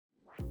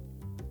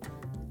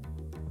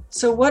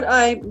So what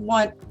I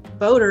want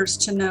voters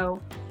to know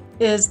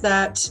is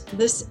that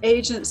this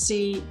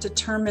agency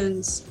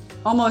determines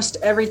almost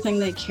everything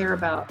they care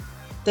about.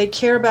 They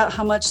care about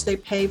how much they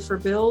pay for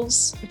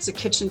bills. It's a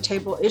kitchen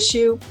table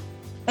issue.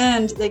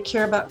 And they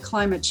care about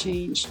climate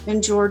change.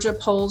 In Georgia,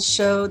 polls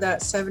show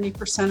that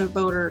 70% of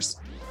voters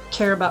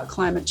care about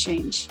climate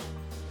change.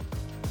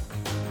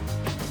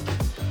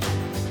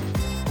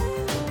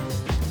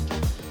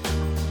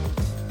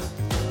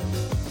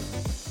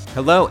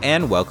 Hello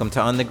and welcome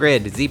to On the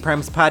Grid,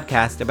 Zpryme's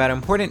podcast about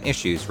important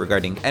issues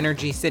regarding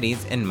energy,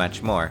 cities, and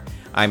much more.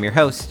 I'm your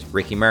host,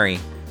 Ricky Murray,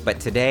 but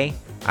today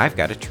I've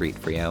got a treat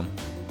for you.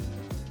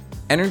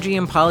 Energy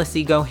and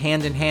policy go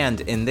hand in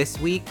hand, and this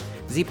week,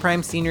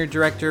 Zpryme Senior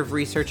Director of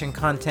Research and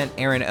Content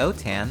Erin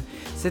Autin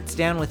sits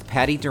down with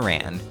Patty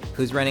Durand,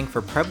 who's running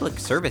for Public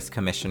Service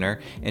Commissioner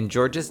in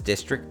Georgia's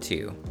District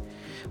 2.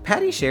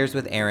 Patty shares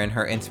with Erin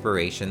her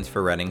inspirations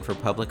for running for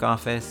public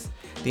office,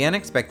 the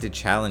unexpected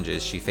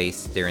challenges she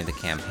faced during the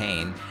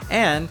campaign,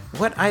 and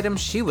what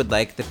items she would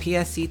like the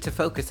PSC to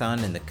focus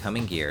on in the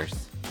coming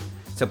years.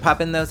 So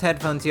pop in those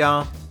headphones,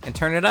 y'all, and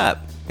turn it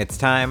up. It's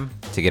time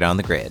to get on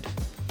the grid.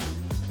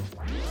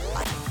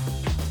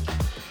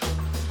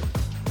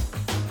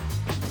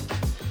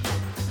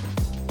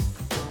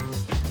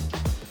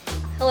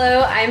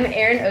 Hello, I'm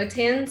Erin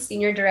Autin,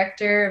 Senior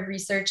Director of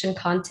Research and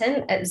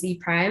Content at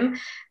Zpryme,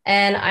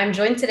 and I'm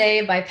joined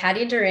today by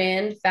Patty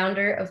Durand,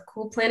 founder of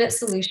Cool Planet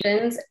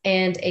Solutions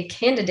and a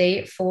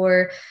candidate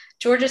for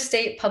Georgia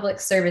State Public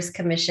Service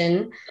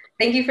Commission.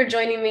 Thank you for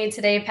joining me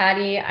today,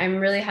 Patty. I'm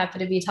really happy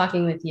to be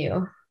talking with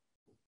you.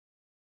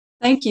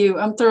 Thank you.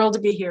 I'm thrilled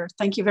to be here.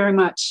 Thank you very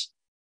much.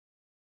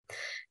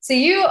 So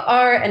you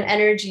are an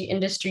energy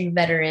industry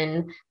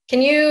veteran.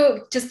 Can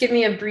you just give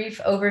me a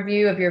brief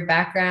overview of your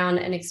background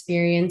and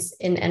experience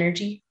in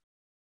energy?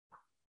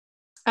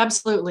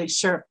 Absolutely,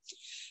 sure.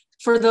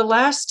 For the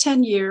last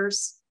 10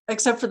 years,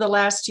 except for the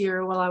last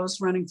year while I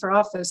was running for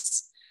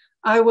office,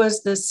 I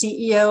was the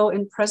CEO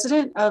and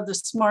president of the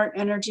Smart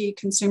Energy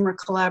Consumer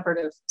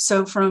Collaborative.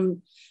 So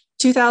from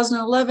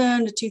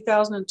 2011 to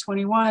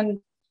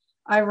 2021,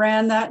 I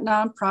ran that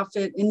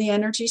nonprofit in the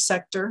energy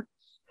sector.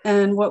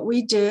 And what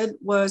we did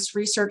was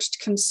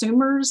researched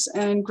consumers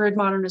and grid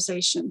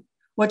modernization.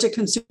 What do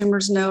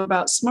consumers know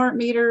about smart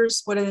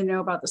meters? What do they know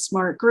about the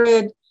smart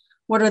grid?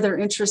 What are their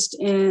interests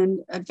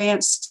in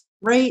advanced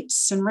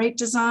rates and rate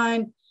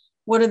design?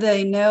 What do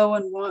they know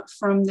and want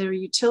from their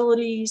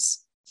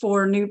utilities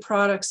for new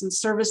products and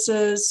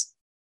services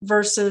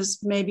versus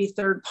maybe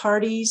third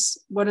parties?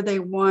 What do they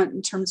want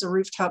in terms of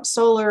rooftop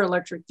solar,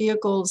 electric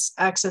vehicles,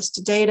 access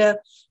to data?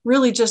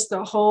 Really just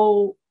the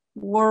whole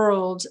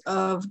world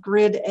of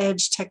grid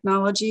edge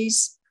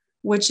technologies,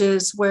 which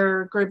is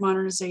where grid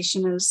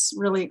modernization is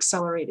really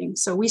accelerating.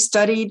 So we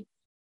studied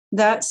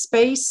that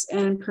space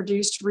and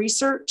produced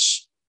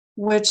research,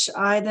 which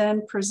I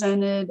then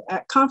presented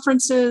at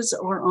conferences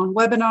or on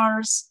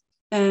webinars,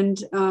 and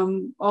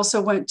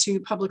also went to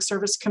public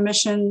service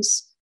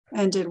commissions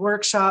and did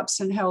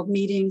workshops and held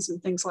meetings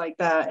and things like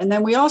that. And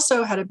then we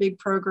also had a big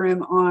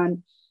program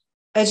on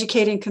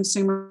educating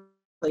consumers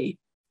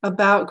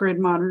about grid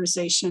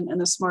modernization and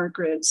the smart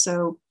grid.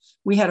 So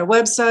we had a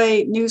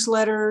website,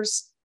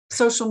 newsletters,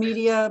 social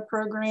media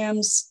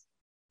programs,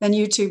 and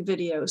YouTube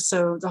videos.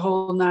 So the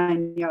whole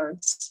 9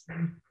 yards.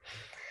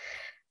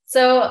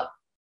 So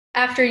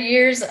after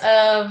years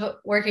of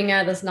working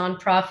at this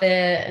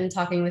nonprofit and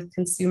talking with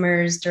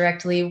consumers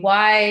directly,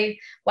 why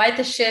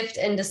the shift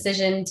and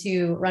decision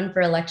to run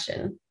for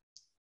election?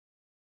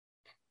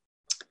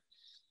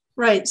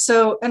 Right.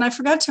 So, and I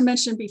forgot to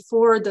mention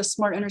before the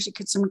Smart Energy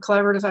Consumer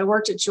Collaborative, I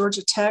worked at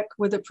Georgia Tech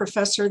with a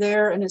professor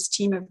there and his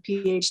team of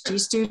PhD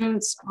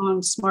students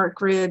on smart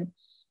grid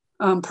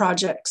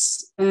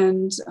projects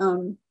and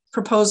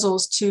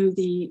proposals to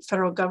the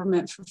federal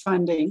government for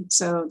funding.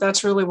 So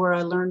that's really where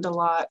I learned a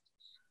lot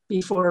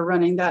before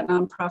running that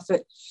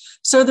nonprofit.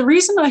 So the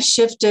reason I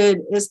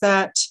shifted is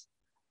that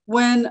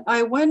when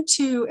I went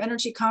to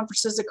energy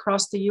conferences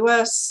across the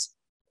US,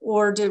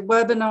 or did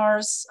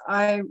webinars,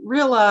 I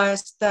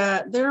realized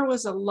that there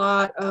was a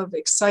lot of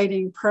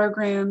exciting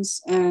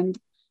programs and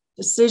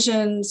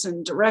decisions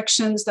and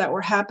directions that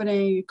were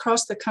happening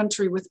across the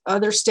country with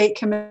other state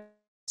committees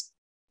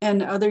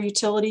and other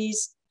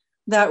utilities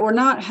that were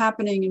not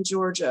happening in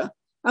Georgia.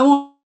 I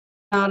won't,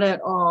 not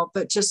at all,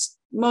 but just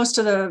most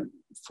of the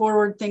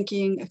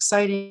forward-thinking,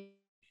 exciting,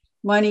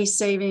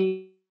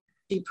 money-saving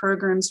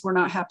programs were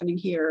not happening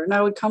here. And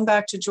I would come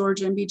back to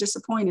Georgia and be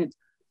disappointed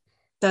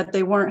that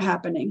they weren't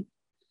happening.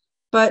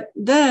 But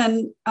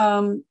then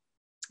in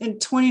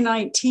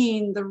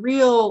 2019, the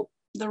real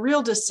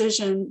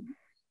decision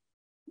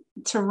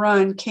to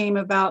run came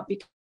about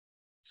because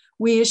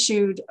we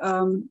issued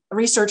a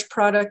research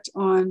product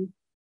on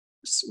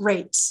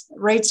rates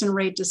and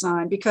rate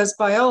design, because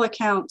by all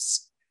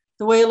accounts,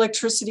 the way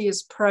electricity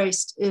is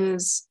priced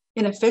is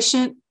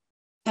inefficient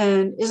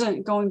and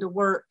isn't going to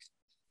work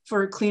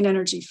for a clean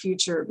energy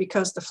future,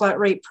 because the flat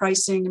rate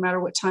pricing, no matter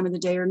what time of the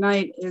day or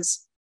night,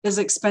 is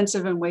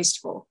expensive and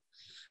wasteful.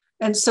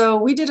 And so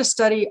we did a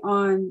study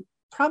on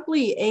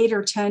probably 8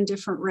 or 10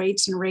 different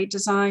rates and rate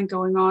design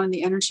going on in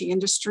the energy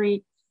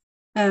industry.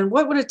 And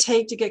what would it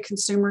take to get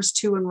consumers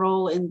to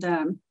enroll in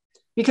them?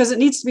 Because it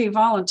needs to be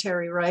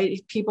voluntary,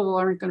 right? People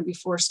aren't going to be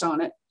forced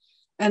on it.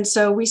 And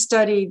so we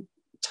studied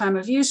time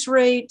of use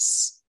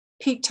rates,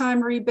 peak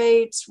time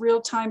rebates,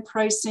 real-time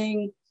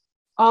pricing,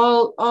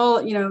 all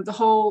the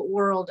whole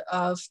world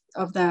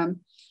of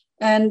them.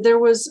 And there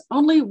was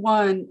only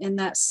one in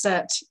that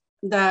set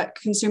that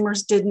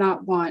consumers did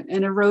not want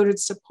and eroded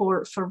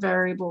support for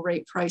variable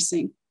rate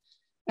pricing.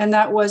 And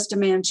that was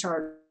demand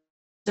charge.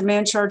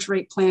 Demand charge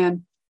rate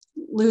plan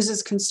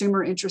loses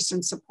consumer interest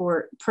and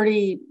support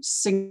pretty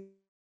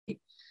significantly.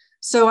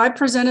 So I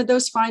presented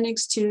those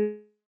findings to,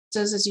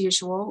 as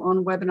usual,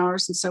 on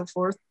webinars and so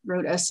forth,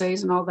 wrote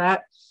essays and all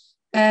that.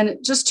 And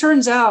it just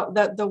turns out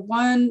that that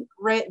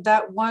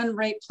one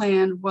rate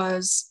plan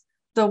was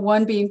the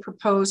one being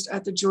proposed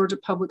at the Georgia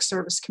Public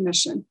Service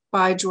Commission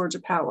by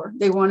Georgia Power.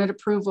 They wanted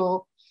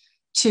approval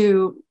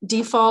to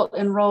default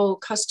enroll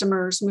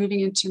customers moving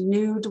into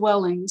new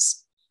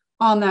dwellings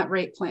on that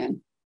rate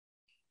plan.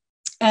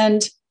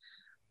 And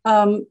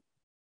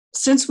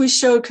since we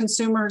showed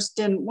consumers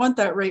didn't want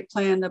that rate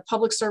plan, the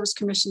Public Service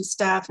Commission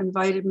staff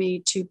invited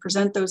me to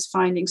present those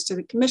findings to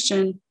the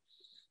commission,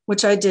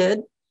 which I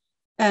did.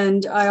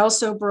 And I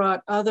also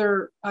brought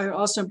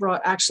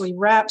actually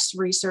RAPS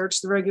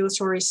research, the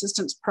Regulatory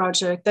Assistance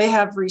Project. They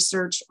have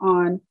research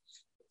on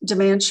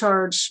demand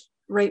charge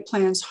rate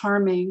plans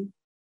harming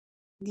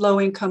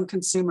low-income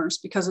consumers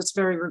because it's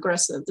very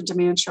regressive. The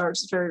demand charge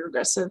is very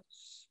regressive.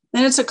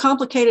 And it's a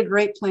complicated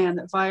rate plan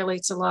that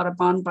violates a lot of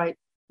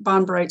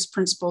Bond-Bright's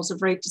principles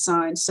of rate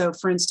design. So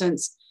for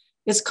instance,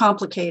 it's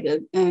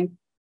complicated, and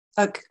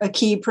a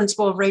key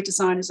principle of rate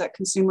design is that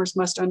consumers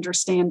must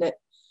understand it.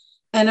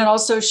 And it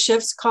also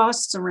shifts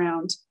costs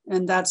around,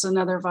 and that's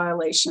another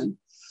violation.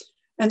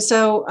 And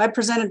so I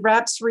presented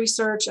RAPS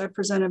research, I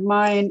presented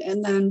mine,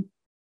 and then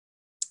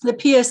the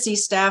PSC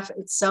staff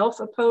itself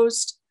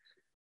opposed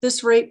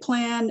this rate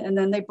plan, and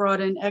then they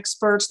brought in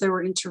experts. There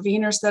were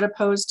interveners that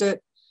opposed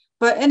it.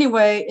 But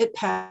anyway, it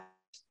passed.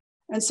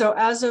 And so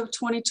as of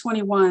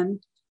 2021,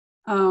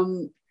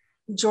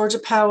 Georgia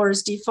Power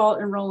is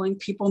default enrolling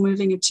people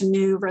moving into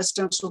new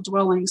residential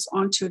dwellings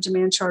onto a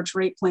demand charge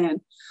rate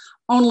plan.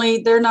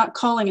 Only they're not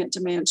calling it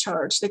demand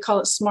charge. They call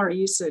it smart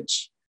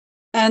usage.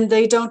 And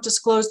they don't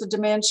disclose the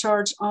demand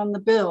charge on the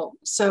bill.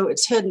 So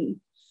it's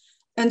hidden.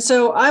 And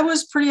so I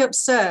was pretty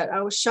upset.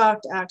 I was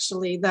shocked,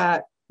 actually,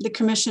 that the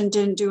commission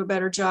didn't do a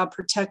better job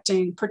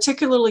protecting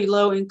particularly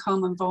low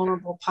income and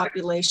vulnerable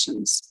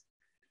populations.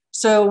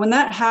 So when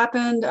that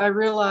happened, I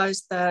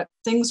realized that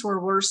things were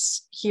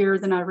worse here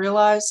than I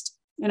realized.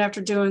 And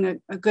after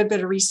doing a good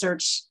bit of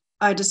research,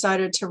 I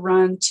decided to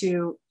run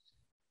to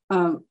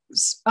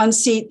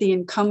unseat the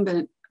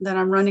incumbent that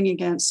I'm running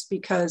against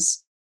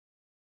because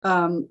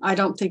I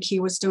don't think he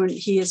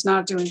is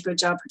not doing a good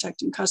job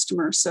protecting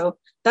customers. So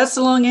that's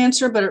the long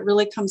answer, but it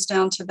really comes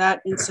down to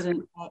that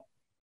incident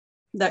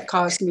that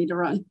caused me to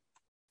run.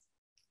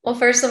 Well,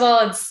 first of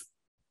all, it's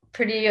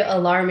pretty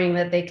alarming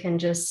that they can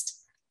just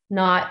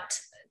not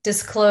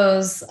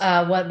disclose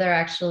what they're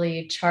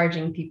actually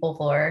charging people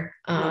for.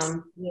 Yes.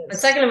 But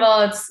second of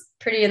all, it's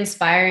pretty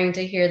inspiring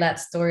to hear that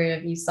story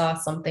of you saw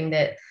something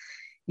that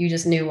you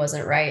just knew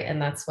wasn't right.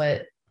 And that's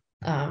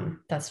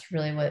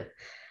really what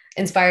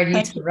inspired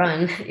you to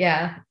run.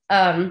 Yeah.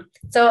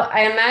 So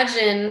I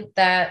imagine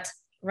that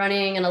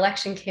running an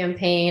election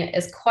campaign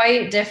is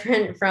quite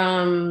different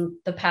from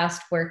the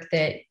past work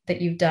that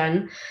you've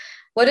done.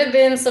 What have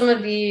been some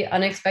of the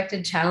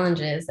unexpected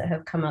challenges that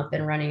have come up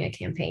in running a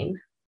campaign?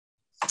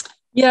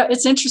 Yeah,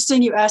 it's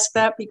interesting you ask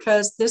that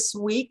because this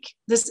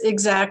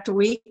exact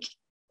week,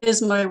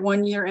 is my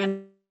 1-year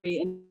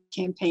anniversary in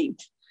campaign.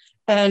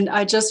 And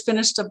I just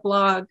finished a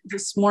blog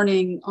this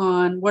morning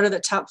on what are the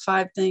top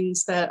 5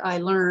 things that I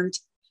learned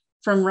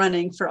from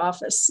running for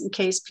office, in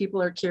case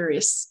people are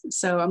curious.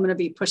 So I'm going to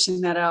be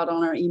pushing that out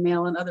on our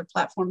email and other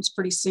platforms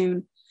pretty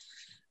soon.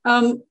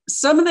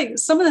 Some of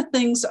the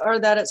things are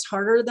that it's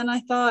harder than I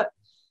thought.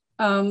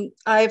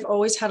 I've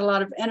always had a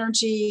lot of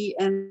energy,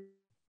 and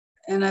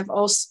I've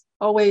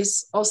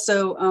always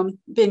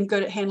been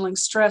good at handling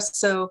stress.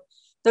 So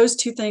those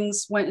 2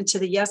 things went into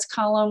the yes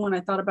column when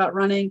I thought about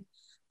running.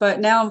 But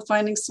now I'm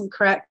finding some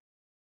crack.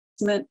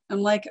 I'm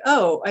like,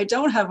 oh, I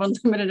don't have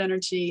unlimited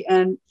energy,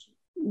 and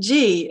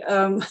gee,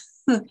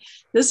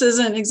 this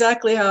isn't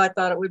exactly how I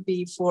thought it would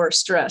be for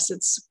stress.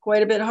 It's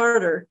quite a bit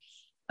harder.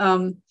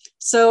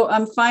 So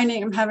I'm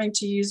having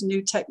to use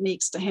new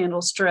techniques to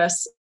handle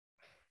stress,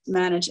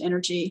 manage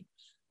energy.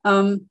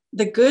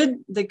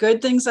 The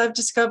good things I've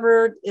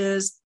discovered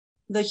is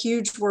the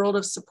huge world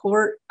of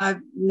support.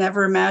 I've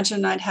never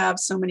imagined I'd have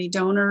so many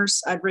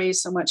donors. I'd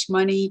raise so much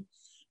money,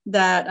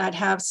 that I'd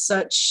have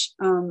such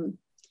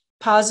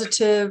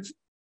positive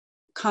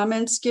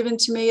comments given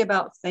to me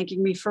about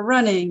thanking me for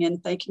running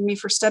and thanking me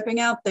for stepping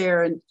out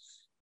there and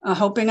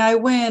hoping I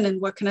win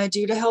and what can I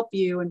do to help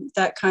you. And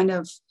that kind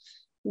of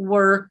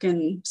work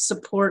and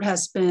support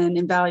has been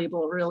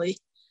invaluable, really.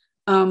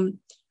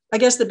 I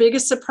guess the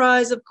biggest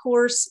surprise, of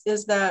course,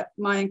 is that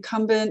my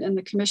incumbent and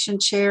the commission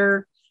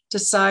chair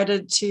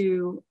decided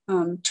to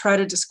try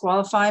to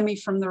disqualify me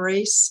from the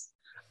race.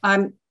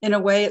 In a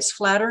way, it's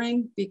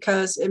flattering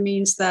because it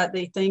means that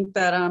they think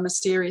that I'm a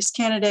serious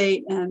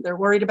candidate and they're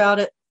worried about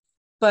it.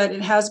 But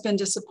it has been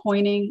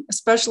disappointing,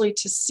 especially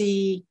to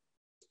see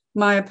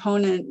my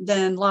opponent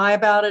then lie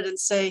about it and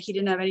say he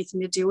didn't have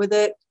anything to do with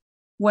it,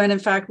 when in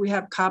fact we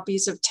have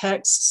copies of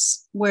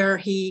texts where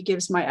he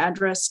gives my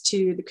address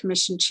to the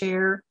commission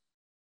chair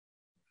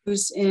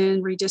who's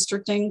in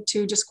redistricting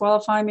to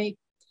disqualify me.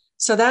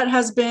 So that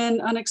has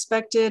been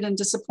unexpected and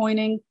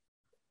disappointing.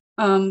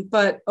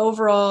 But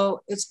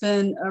overall, it's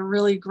been a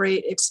really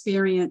great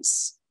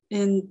experience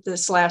in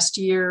this last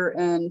year,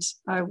 and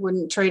I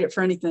wouldn't trade it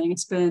for anything.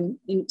 It's been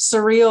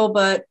surreal,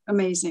 but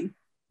amazing.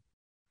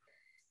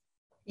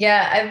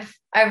 Yeah,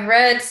 I've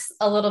read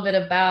a little bit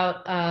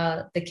about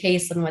the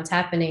case and what's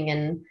happening,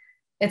 and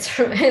it's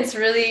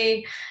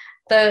really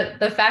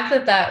the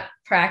fact that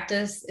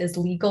practice is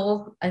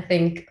legal, I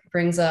think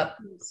brings up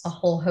a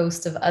whole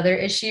host of other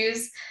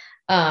issues.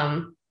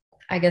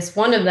 I guess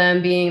one of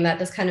them being that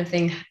this kind of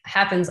thing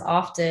happens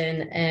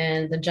often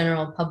and the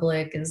general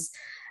public is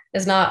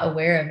not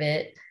aware of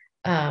it.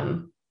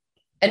 And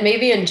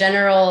maybe in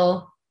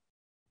generally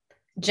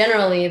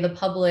the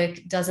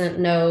public doesn't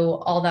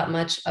know all that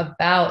much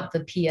about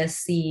the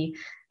PSC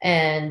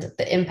and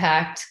the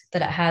impact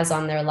that it has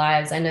on their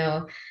lives. I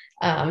know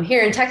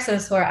here in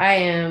Texas, where I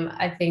am,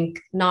 I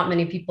think not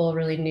many people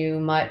really knew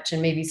much,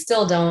 and maybe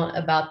still don't,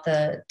 about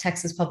the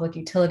Texas Public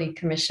Utility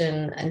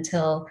Commission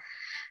until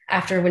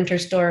after Winter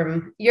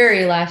Storm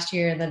Uri last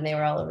year, and then they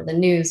were all over the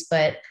news.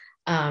 But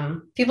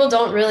people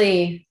don't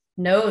really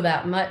know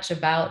that much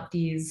about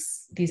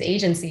these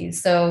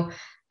agencies. So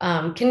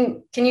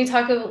can you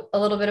talk a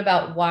little bit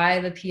about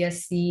why the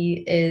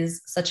PSC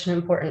is such an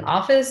important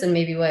office, and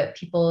maybe what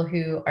people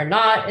who are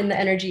not in the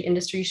energy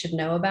industry should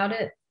know about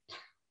it?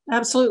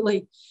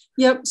 Absolutely.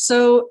 Yep.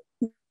 So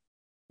in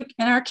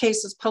our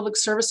case, it's Public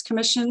Service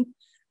Commission,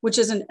 which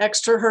is an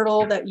extra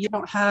hurdle that you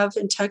don't have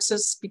in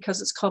Texas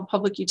because it's called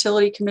Public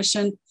Utility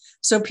Commission.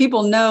 So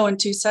people know in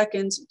 2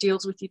 seconds it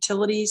deals with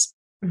utilities.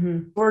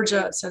 Mm-hmm.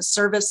 Georgia, it says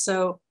service.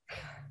 So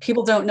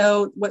people don't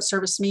know what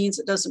service means.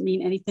 It doesn't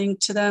mean anything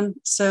to them.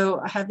 So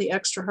I have the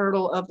extra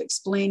hurdle of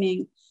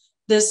explaining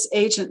this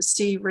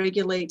agency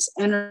regulates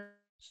energy.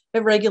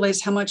 It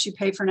regulates how much you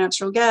pay for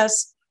natural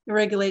gas. It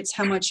regulates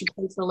how much you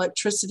pay for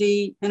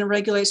electricity, and it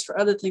regulates for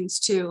other things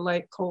too,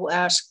 like coal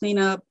ash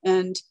cleanup,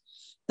 and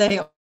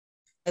they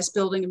as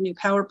building of new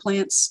power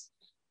plants.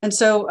 And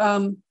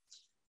so,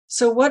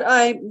 so what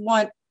I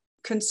want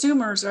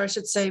consumers, or I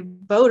should say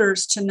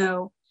voters, to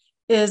know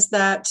is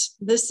that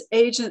this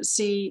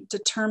agency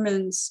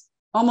determines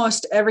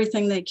almost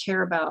everything they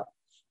care about.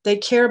 They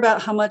care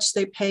about how much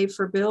they pay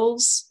for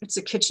bills. It's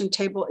a kitchen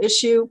table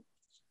issue.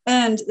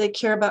 And they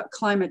care about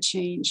climate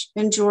change.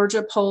 In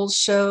Georgia, polls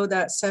show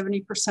that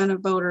 70%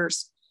 of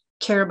voters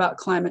care about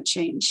climate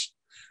change.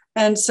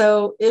 And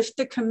so if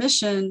the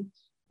commission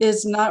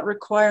is not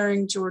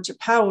requiring Georgia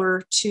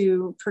Power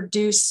to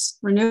produce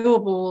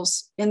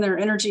renewables in their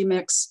energy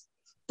mix,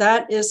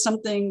 that is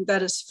something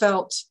that is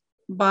felt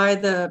by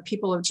the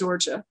people of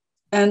Georgia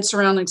and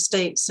surrounding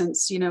states,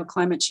 since, you know,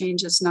 climate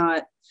change does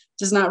not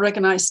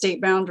recognize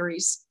state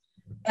boundaries.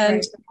 And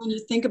right. When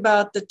you think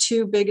about the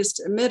two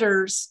biggest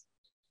emitters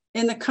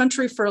in the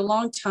country for a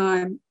long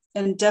time,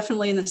 and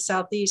definitely in the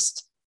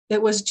Southeast,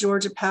 it was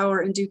Georgia Power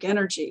and Duke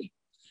Energy.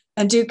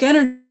 And Duke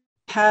Energy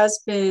has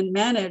been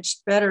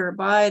managed better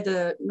by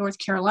the North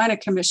Carolina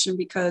Commission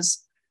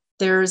because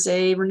there's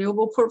a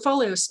renewable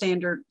portfolio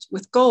standard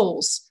with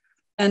goals.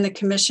 And the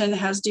commission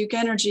has Duke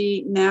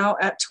Energy now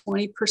at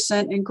 20%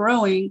 and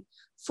growing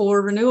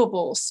for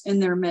renewables in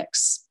their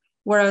mix,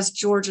 whereas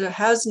Georgia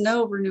has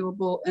no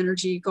renewable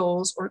energy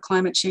goals or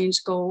climate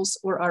change goals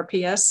or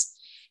RPS.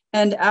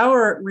 And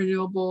our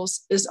renewables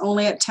is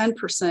only at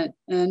 10%.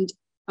 And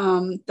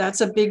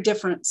that's a big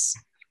difference.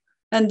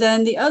 And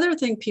then the other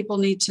thing people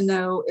need to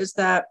know is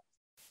that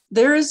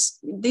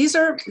these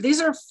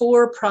are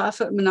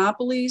for-profit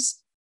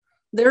monopolies.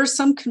 There's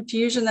some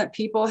confusion that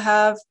people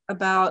have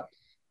about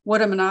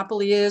what a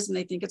monopoly is, and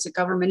they think it's a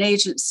government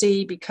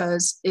agency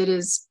because it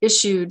is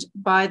issued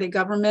by the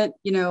government.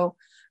 You know,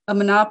 a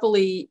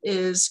monopoly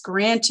is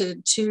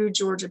granted to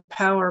Georgia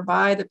Power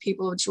by the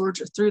people of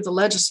Georgia through the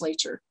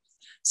legislature.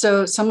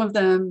 So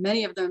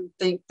many of them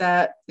think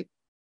that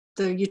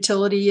the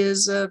utility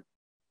is a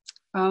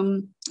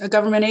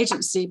government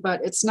agency,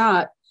 but it's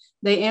not.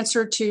 They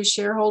answer to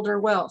shareholder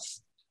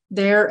wealth.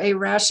 They're a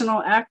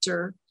rational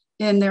actor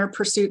in their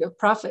pursuit of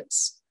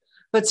profits.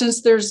 But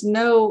since there's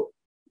no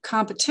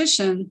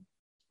competition,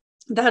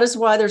 that is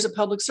why there's a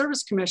Public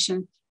Service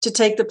Commission to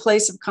take the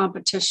place of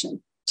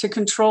competition, to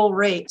control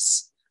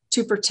rates,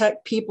 to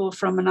protect people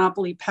from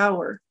monopoly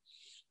power.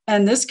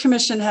 And this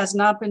commission has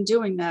not been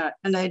doing that.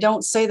 And I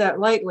don't say that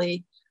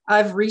lightly.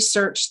 I've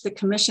researched the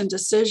commission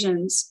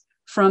decisions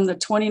from the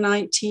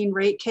 2019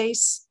 rate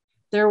case.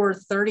 There were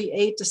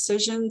 38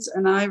 decisions,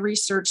 and I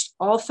researched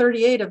all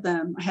 38 of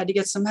them. I had to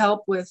get some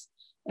help with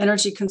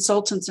energy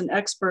consultants and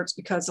experts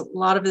because a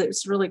lot of it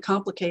is really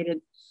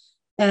complicated.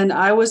 And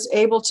I was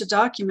able to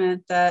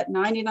document that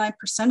 99%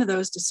 of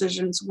those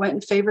decisions went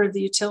in favor of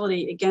the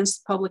utility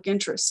against public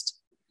interest.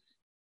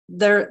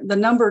 The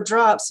number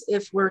drops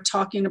if we're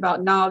talking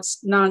about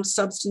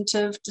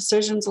non-substantive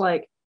decisions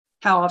like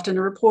how often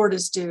a report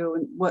is due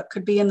and what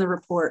could be in the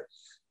report.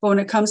 But when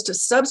it comes to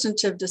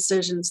substantive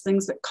decisions,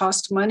 things that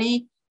cost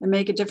money and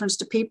make a difference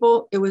to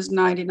people, it was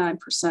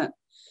 99%.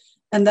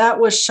 And that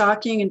was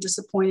shocking and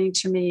disappointing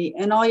to me.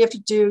 And all you have to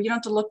do, you don't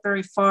have to look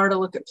very far to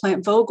look at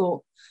Plant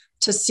Vogtle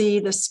to see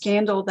the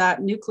scandal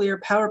that nuclear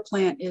power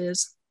plant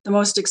is the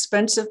most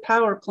expensive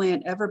power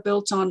plant ever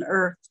built on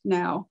Earth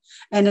now.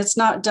 And it's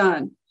not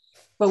done,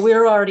 but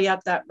we're already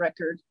at that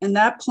record. And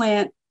that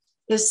plant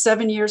is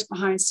 7 years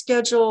behind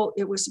schedule.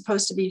 It was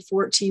supposed to be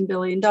 $14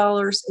 billion.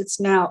 It's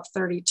now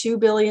 $32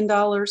 billion.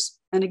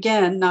 And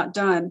again, not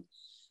done.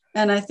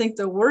 And I think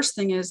the worst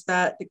thing is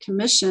that the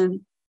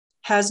commission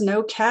has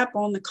no cap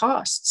on the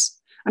costs.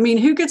 I mean,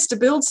 who gets to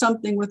build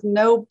something with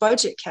no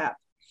budget cap?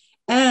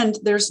 And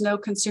there's no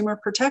consumer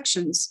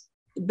protections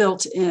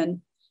built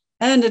in.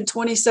 And in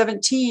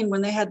 2017,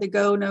 when they had the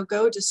go, no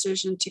go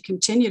decision to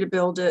continue to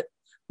build it,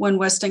 when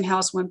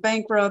Westinghouse went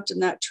bankrupt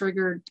and that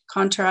triggered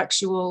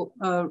contractual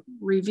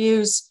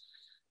reviews,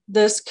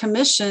 this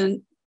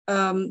commission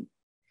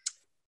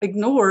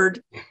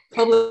ignored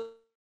public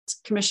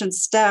commission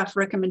staff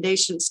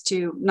recommendations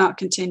to not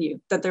continue,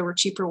 that there were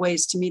cheaper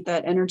ways to meet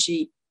that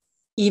energy,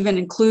 even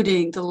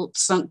including the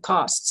sunk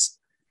costs.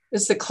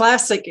 It's the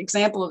classic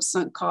example of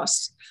sunk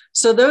costs.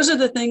 So those are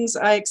the things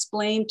I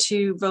explained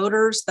to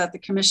voters, that the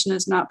commission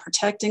is not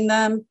protecting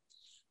them,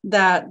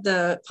 that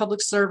the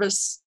Public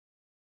Service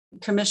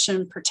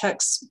Commission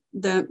protects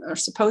them, are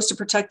supposed to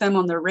protect them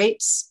on their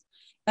rates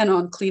and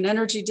on clean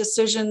energy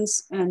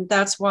decisions. And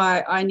that's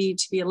why I need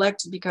to be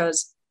elected,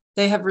 because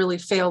they have really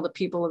failed the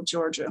people of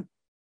Georgia.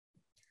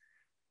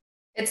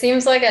 It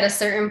seems like at a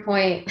certain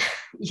point,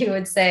 you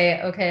would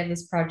say, okay,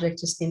 this project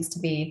just needs to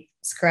be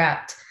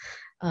scrapped.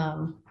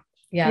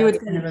 Yeah,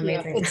 that's kind of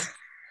amazing. Yeah,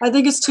 I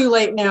think it's too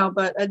late now,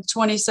 but in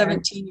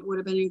 2017, it would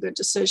have been a good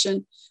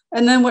decision.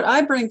 And then what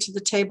I bring to the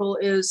table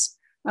is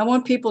I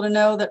want people to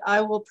know that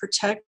I will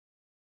protect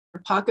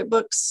their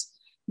pocketbooks,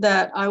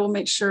 that I will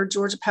make sure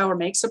Georgia Power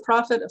makes a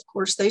profit. Of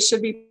course, they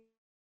should be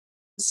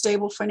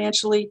stable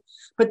financially,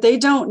 but they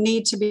don't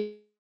need to be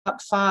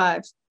top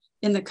 5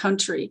 in the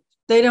country.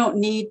 They don't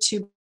need to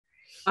be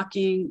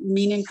talking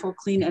meaningful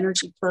clean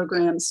energy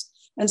programs.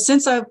 And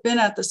since I've been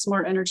at the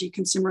Smart Energy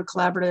Consumer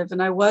Collaborative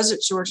and I was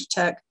at Georgia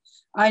Tech,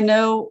 I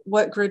know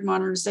what grid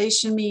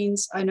modernization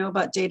means. I know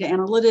about data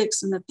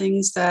analytics and the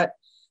things that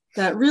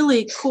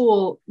really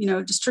cool,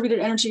 distributed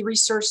energy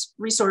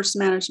resource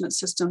management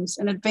systems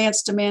and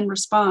advanced demand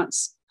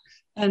response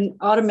and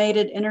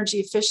automated energy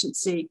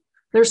efficiency.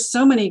 There's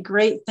so many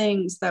great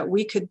things that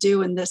we could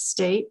do in this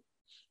state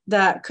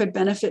that could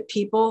benefit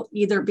people,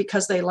 either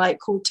because they like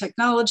cool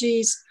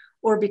technologies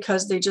or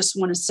because they just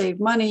want to save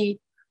money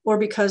or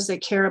because they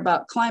care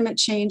about climate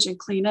change and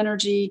clean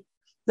energy.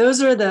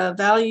 Those are the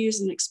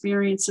values and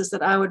experiences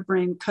that I would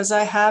bring, because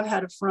I have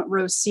had a front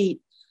row seat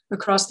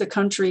across the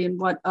country in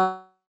what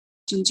are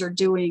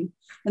doing.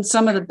 And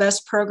some of the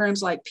best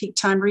programs like peak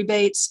time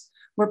rebates,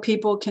 where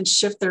people can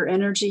shift their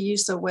energy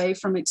use away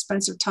from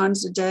expensive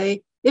times of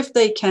day. If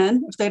they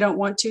can, if they don't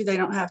want to, they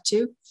don't have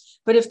to.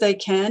 But if they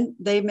can,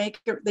 they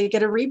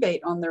get a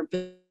rebate on their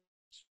bill.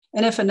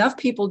 And if enough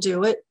people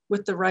do it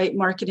with the right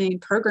marketing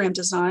program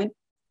design,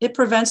 it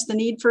prevents the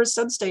need for a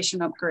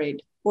substation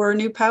upgrade or a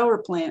new power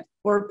plant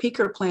or a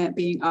peaker plant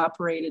being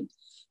operated.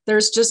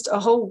 There's just a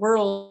whole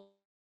world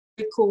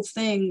of cool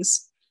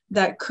things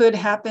that could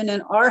happen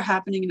and are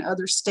happening in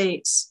other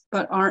states,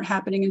 but aren't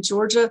happening in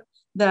Georgia,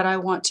 that I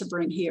want to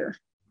bring here.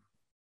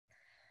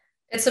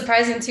 It's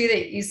surprising too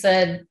that you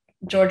said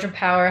Georgia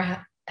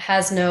Power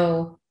has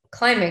no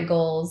climate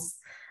goals.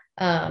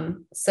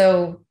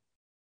 So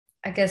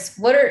I guess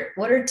what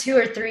are 2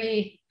 or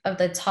 3 of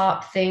the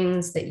top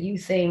things that you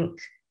think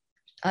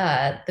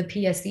the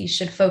PSC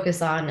should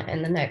focus on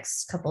in the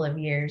next couple of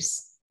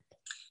years?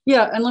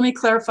 Yeah, and let me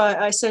clarify.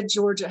 I said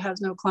Georgia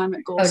has no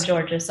climate goals. Oh,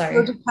 Georgia, sorry.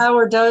 Georgia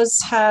Power does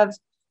have,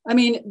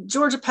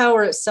 Georgia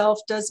Power itself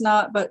does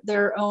not, but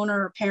their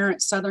owner,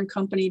 parent, Southern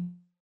Company,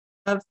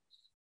 have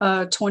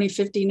a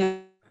 2050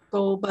 net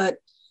goal, but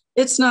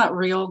it's not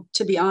real,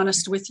 to be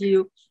honest with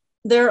you.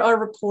 There are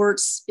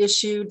reports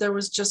issued. There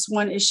was just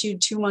one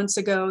issued 2 months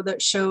ago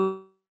that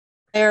showed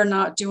they're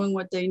not doing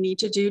what they need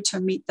to do to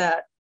meet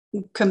that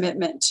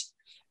commitment.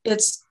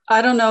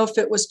 I don't know if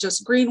it was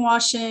just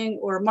greenwashing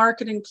or a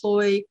marketing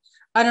ploy.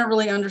 I don't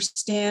really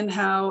understand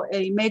how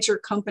a major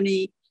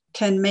company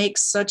can make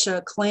such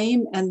a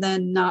claim and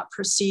then not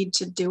proceed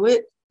to do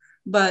it.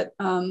 But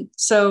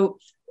so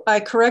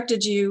I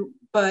corrected you,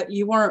 but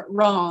you weren't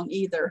wrong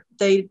either.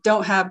 They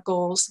don't have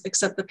goals,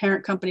 except the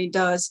parent company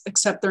does,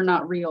 except they're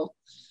not real.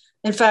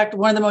 In fact,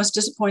 one of the most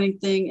disappointing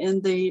thing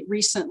in the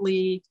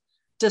recently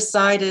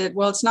decided,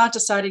 well, it's not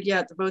decided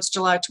yet, the vote's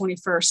July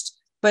 21st,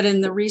 but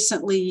in the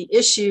recently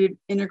issued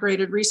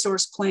integrated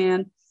resource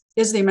plan,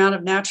 is the amount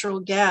of natural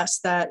gas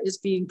that is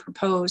being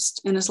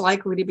proposed and is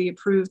likely to be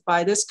approved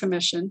by this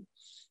commission,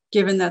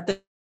 given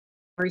that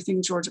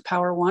everything Georgia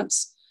Power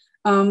wants.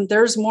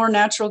 There's more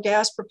natural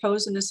gas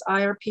proposed in this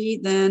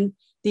IRP than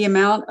the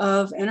amount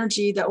of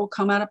energy that will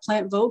come out of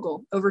Plant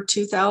Vogtle, over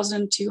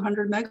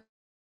 2,200 megawatts.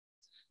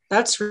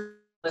 That's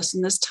ridiculous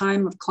in this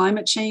time of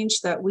climate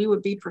change that we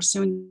would be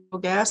pursuing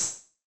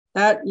gas.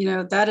 That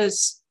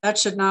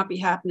should not be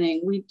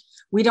happening.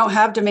 We don't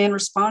have demand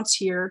response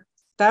here.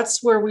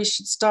 That's where we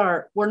should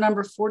start. We're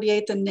number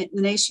 48th in the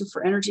nation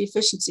for energy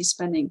efficiency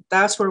spending.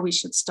 That's where we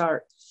should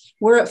start.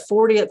 We're at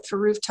 40th for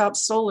rooftop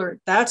solar.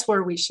 That's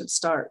where we should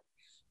start.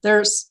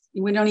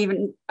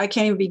 I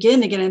can't even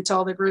begin to get into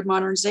all the grid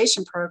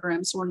modernization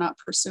programs we're not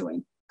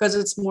pursuing, because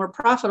it's more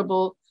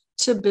profitable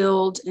to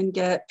build and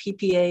get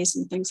PPAs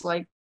and things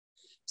like that.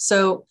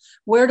 So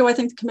where do I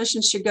think the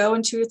commission should go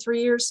in 2 to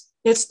 3 years?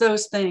 It's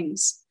those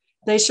things.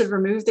 They should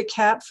remove the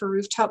cap for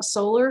rooftop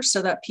solar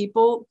so that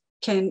people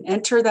can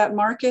enter that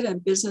market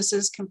and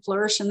businesses can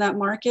flourish in that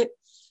market.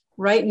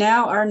 Right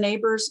now, our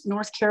neighbors,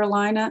 North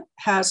Carolina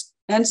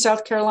and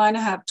South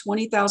Carolina, have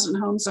 20,000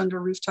 homes under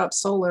rooftop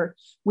solar.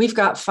 We've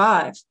got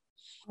 5.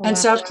 Oh, and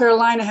wow. South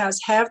Carolina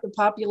has half the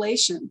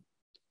population.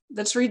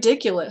 That's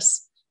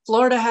ridiculous.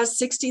 Florida has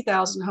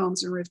 60,000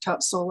 homes in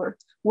rooftop solar.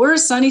 We're a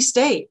sunny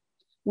state.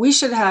 We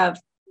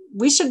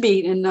should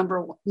be in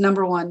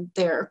number one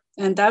there.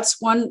 And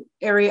that's one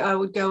area I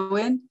would go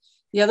in.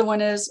 The other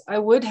one is I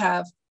would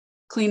have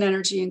clean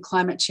energy and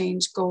climate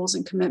change goals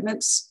and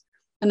commitments.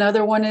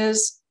 Another one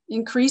is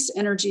increase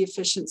energy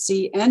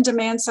efficiency, and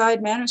demand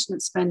side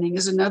management spending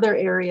is another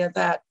area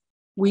that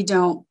we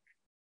don't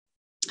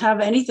have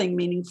anything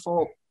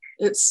meaningful.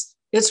 It's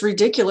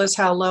ridiculous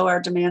how low our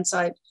demand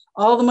side,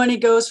 all the money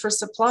goes for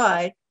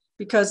supply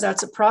because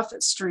that's a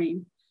profit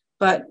stream,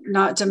 but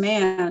not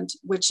demand,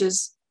 which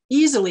is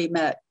easily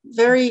met,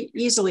 very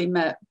easily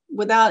met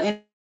without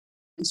any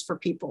for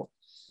people.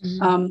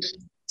 Mm-hmm.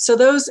 So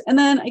those, and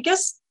then I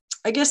guess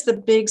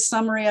the big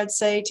summary I'd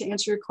say to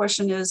answer your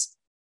question is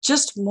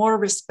just more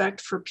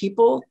respect for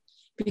people,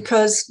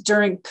 because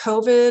during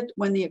COVID,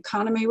 when the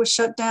economy was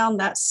shut down,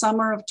 that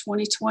summer of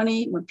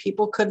 2020, when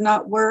people could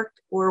not work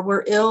or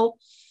were ill,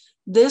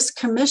 this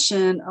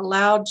commission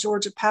allowed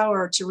Georgia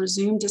Power to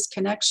resume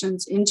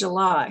disconnections in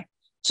July.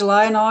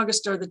 July and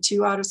August are the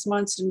 2 hottest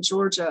months in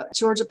Georgia.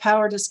 Georgia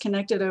Power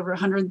disconnected over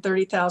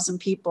 130,000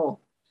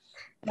 people.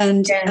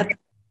 And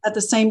at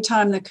the same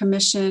time, the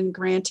commission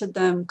granted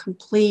them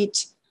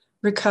complete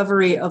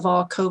recovery of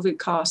all COVID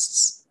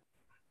costs.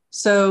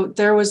 So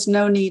there was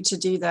no need to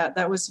do that.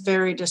 That was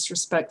very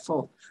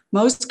disrespectful.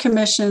 Most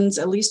commissions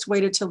at least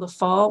waited till the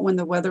fall when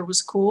the weather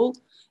was cool,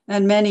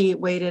 and many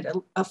waited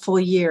a full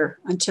year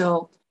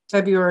until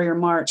February or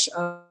March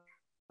of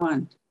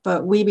 1.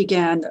 But we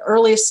began the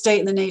earliest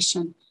state in the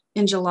nation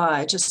in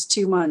July, just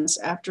 2 months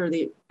after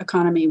the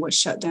economy was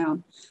shut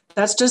down.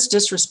 That's just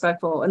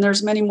disrespectful. And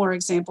there's many more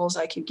examples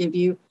I could give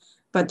you,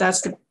 but that's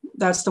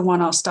the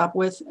one I'll stop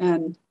with.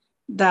 And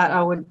that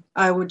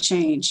I would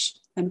change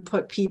and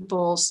put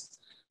people's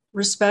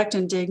respect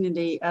and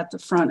dignity at the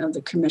front of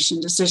the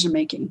commission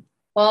decision-making.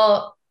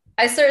 Well,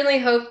 I certainly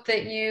hope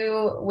that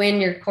you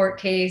win your court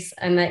case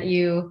and that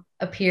you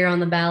appear on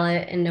the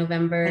ballot in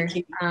November.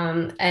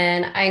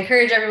 And I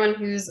encourage everyone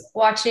who's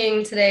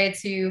watching today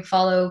to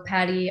follow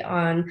Patty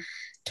on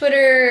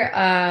Twitter.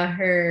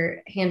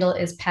 Her handle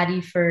is Patty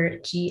for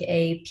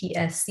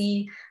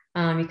GAPSC. You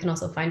can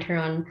also find her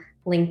on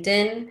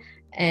LinkedIn.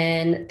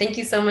 And thank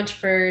you so much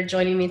for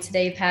joining me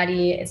today,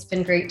 Patty. It's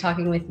been great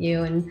talking with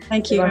you, and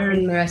thank you,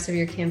 Erin, the rest of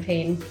your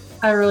campaign.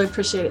 I really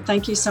appreciate it.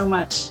 Thank you so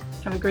much.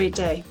 Have a great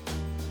day.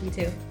 You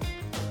too.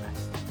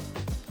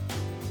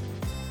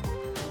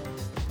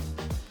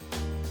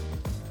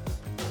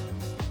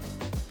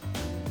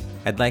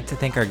 I'd like to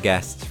thank our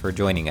guests for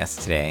joining us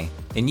today,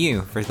 and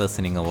you for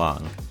listening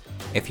along.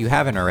 If you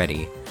haven't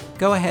already,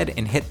 go ahead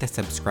and hit the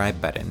subscribe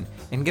button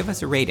and give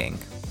us a rating.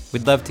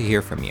 We'd love to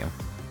hear from you.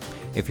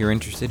 If you're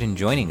interested in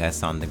joining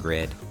us on the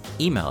grid,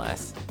 email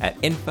us at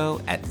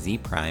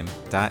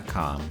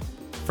info@zpryme.com.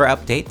 For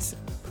updates,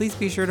 please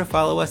be sure to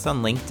follow us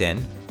on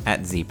LinkedIn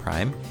at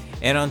Zpryme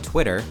and on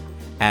Twitter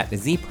at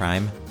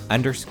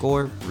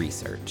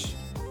Zpryme_research.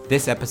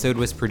 This episode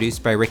was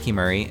produced by Ricky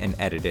Murray and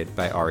edited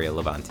by Aria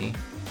Levanti.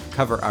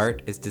 Cover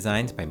art is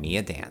designed by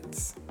Mia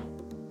Dance.